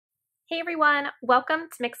Hey everyone, welcome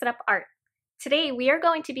to Mix It Up Art. Today we are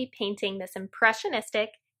going to be painting this impressionistic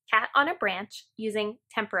cat on a branch using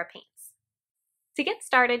tempera paints. To get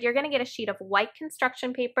started, you're going to get a sheet of white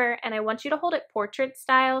construction paper and I want you to hold it portrait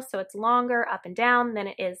style so it's longer up and down than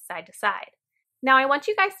it is side to side. Now I want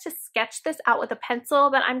you guys to sketch this out with a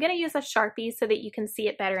pencil, but I'm going to use a Sharpie so that you can see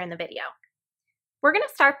it better in the video. We're going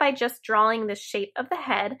to start by just drawing the shape of the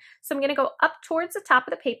head. So I'm going to go up towards the top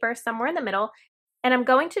of the paper, somewhere in the middle, and I'm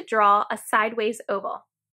going to draw a sideways oval.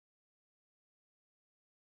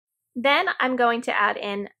 Then I'm going to add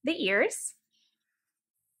in the ears.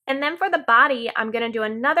 And then for the body, I'm going to do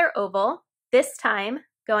another oval, this time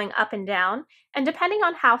going up and down. And depending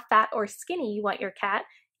on how fat or skinny you want your cat,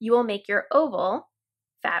 you will make your oval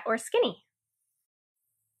fat or skinny.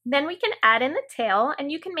 Then we can add in the tail,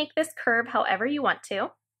 and you can make this curve however you want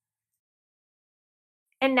to.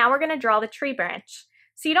 And now we're going to draw the tree branch.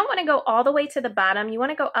 So you don't want to go all the way to the bottom. You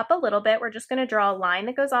want to go up a little bit. We're just going to draw a line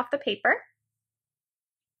that goes off the paper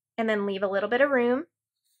and then leave a little bit of room.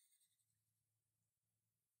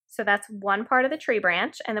 So that's one part of the tree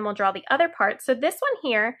branch, and then we'll draw the other part. So this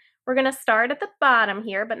one here, we're going to start at the bottom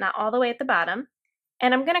here, but not all the way at the bottom.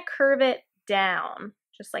 And I'm going to curve it down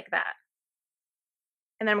just like that.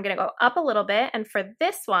 And then I'm going to go up a little bit. And for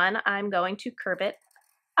this one, I'm going to curve it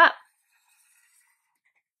up.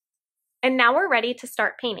 And now we're ready to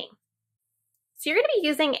start painting. So you're going to be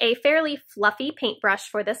using a fairly fluffy paintbrush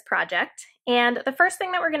for this project. And the first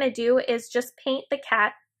thing that we're going to do is just paint the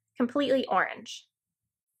cat completely orange.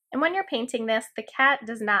 And when you're painting this, the cat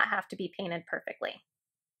does not have to be painted perfectly.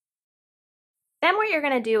 Then what you're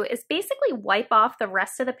going to do is basically wipe off the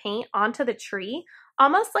rest of the paint onto the tree,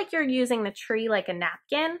 almost like you're using the tree like a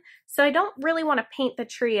napkin. So I don't really want to paint the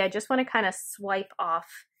tree. I just want to kind of swipe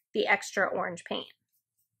off the extra orange paint.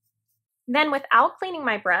 Then without cleaning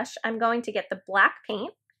my brush, I'm going to get the black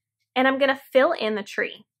paint and I'm going to fill in the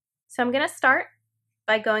tree. So I'm going to start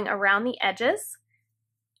by going around the edges,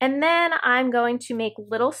 and then I'm going to make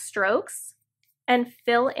little strokes and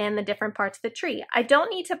fill in the different parts of the tree. I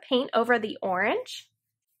don't need to paint over the orange,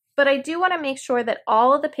 but I do want to make sure that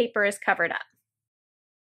all of the paper is covered up.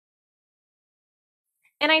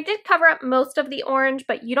 And I did cover up most of the orange,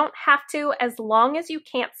 but you don't have to as long as you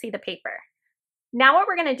can't see the paper. Now what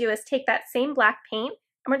we're going to do is take that same black paint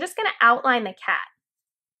and we're just going to outline the cat.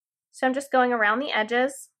 So I'm just going around the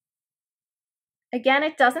edges. Again,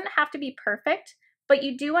 it doesn't have to be perfect, but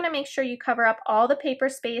you do want to make sure you cover up all the paper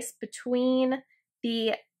space between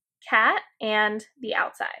the cat and the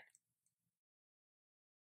outside.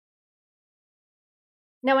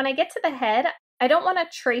 Now when I get to the head, I don't want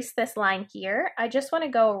to trace this line here. I just want to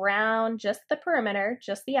go around just the perimeter,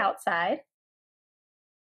 just the outside.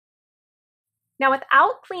 Now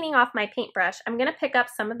without cleaning off my paintbrush, I'm going to pick up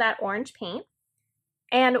some of that orange paint.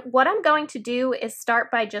 And what I'm going to do is start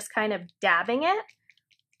by just kind of dabbing it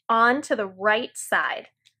onto the right side.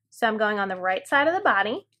 So I'm going on the right side of the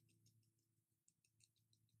body.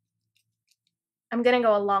 I'm going to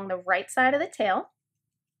go along the right side of the tail.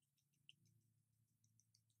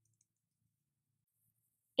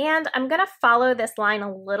 And I'm going to follow this line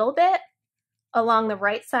a little bit along the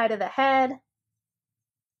right side of the head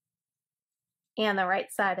and the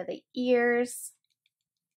right side of the ears,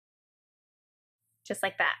 just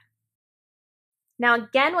like that. Now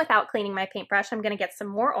again, without cleaning my paintbrush, I'm going to get some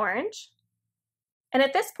more orange. And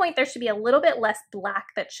at this point, there should be a little bit less black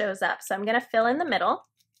that shows up. So I'm going to fill in the middle.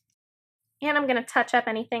 And I'm going to touch up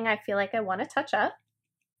anything I feel like I want to touch up.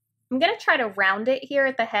 I'm going to try to round it here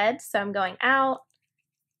at the head. So I'm going out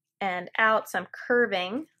and out. So I'm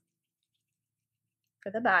curving for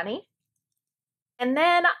the body. And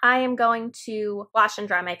then I am going to wash and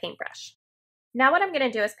dry my paintbrush. Now what I'm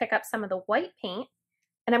going to do is pick up some of the white paint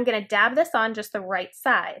and I'm going to dab this on just the right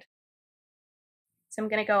side. So I'm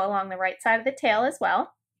going to go along the right side of the tail as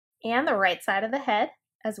well, and the right side of the head,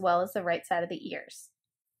 as well as the right side of the ears.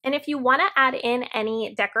 And if you want to add in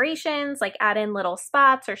any decorations, like add in little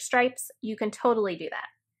spots or stripes, you can totally do that.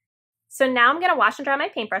 So now I'm going to wash and dry my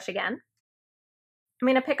paintbrush again. I'm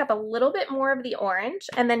going to pick up a little bit more of the orange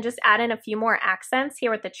and then just add in a few more accents here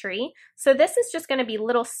with the tree. So this is just going to be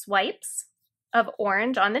little swipes of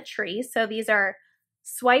orange on the tree. So these are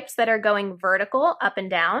swipes that are going vertical up and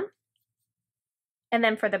down. And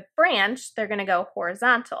then for the branch, they're going to go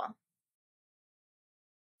horizontal.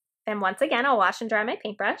 Then once again, I'll wash and dry my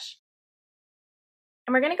paintbrush.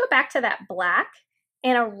 And we're going to go back to that black.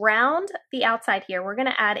 And around the outside here, we're going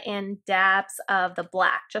to add in dabs of the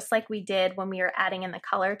black, just like we did when we were adding in the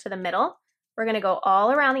color to the middle. We're going to go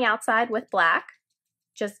all around the outside with black,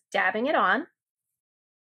 just dabbing it on.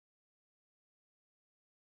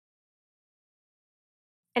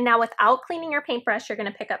 And now without cleaning your paintbrush, you're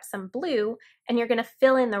gonna pick up some blue and you're gonna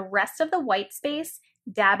fill in the rest of the white space,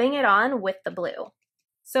 dabbing it on with the blue.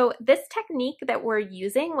 So this technique that we're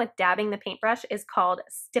using with dabbing the paintbrush is called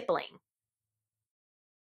stippling.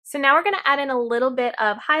 So now we're gonna add in a little bit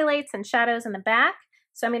of highlights and shadows in the back.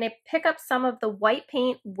 So I'm gonna pick up some of the white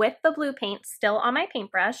paint with the blue paint still on my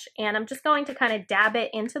paintbrush, and I'm just going to kind of dab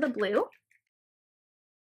it into the blue.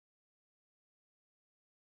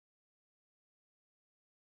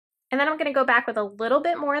 And then I'm gonna go back with a little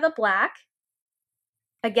bit more of the black.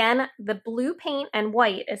 Again, the blue paint and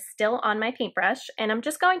white is still on my paintbrush, and I'm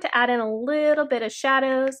just going to add in a little bit of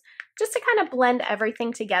shadows just to kind of blend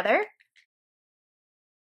everything together.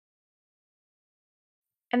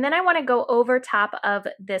 And then I want to go over top of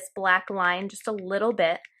this black line just a little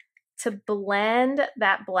bit to blend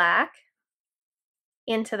that black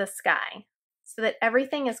into the sky so that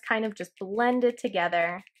everything is kind of just blended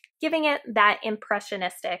together, giving it that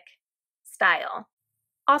impressionistic style.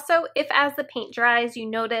 Also, if as the paint dries, you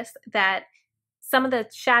notice that some of the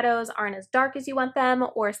shadows aren't as dark as you want them,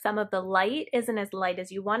 or some of the light isn't as light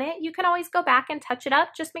as you want it, you can always go back and touch it up.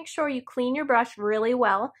 Just make sure you clean your brush really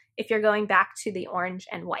well if you're going back to the orange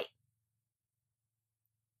and white.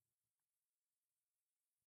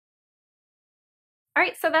 All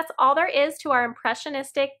right, so that's all there is to our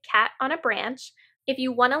impressionistic cat on a branch. If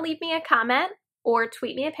you want to leave me a comment or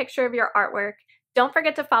tweet me a picture of your artwork, don't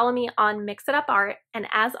forget to follow me on Mix It Up Art, and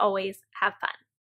as always, have fun.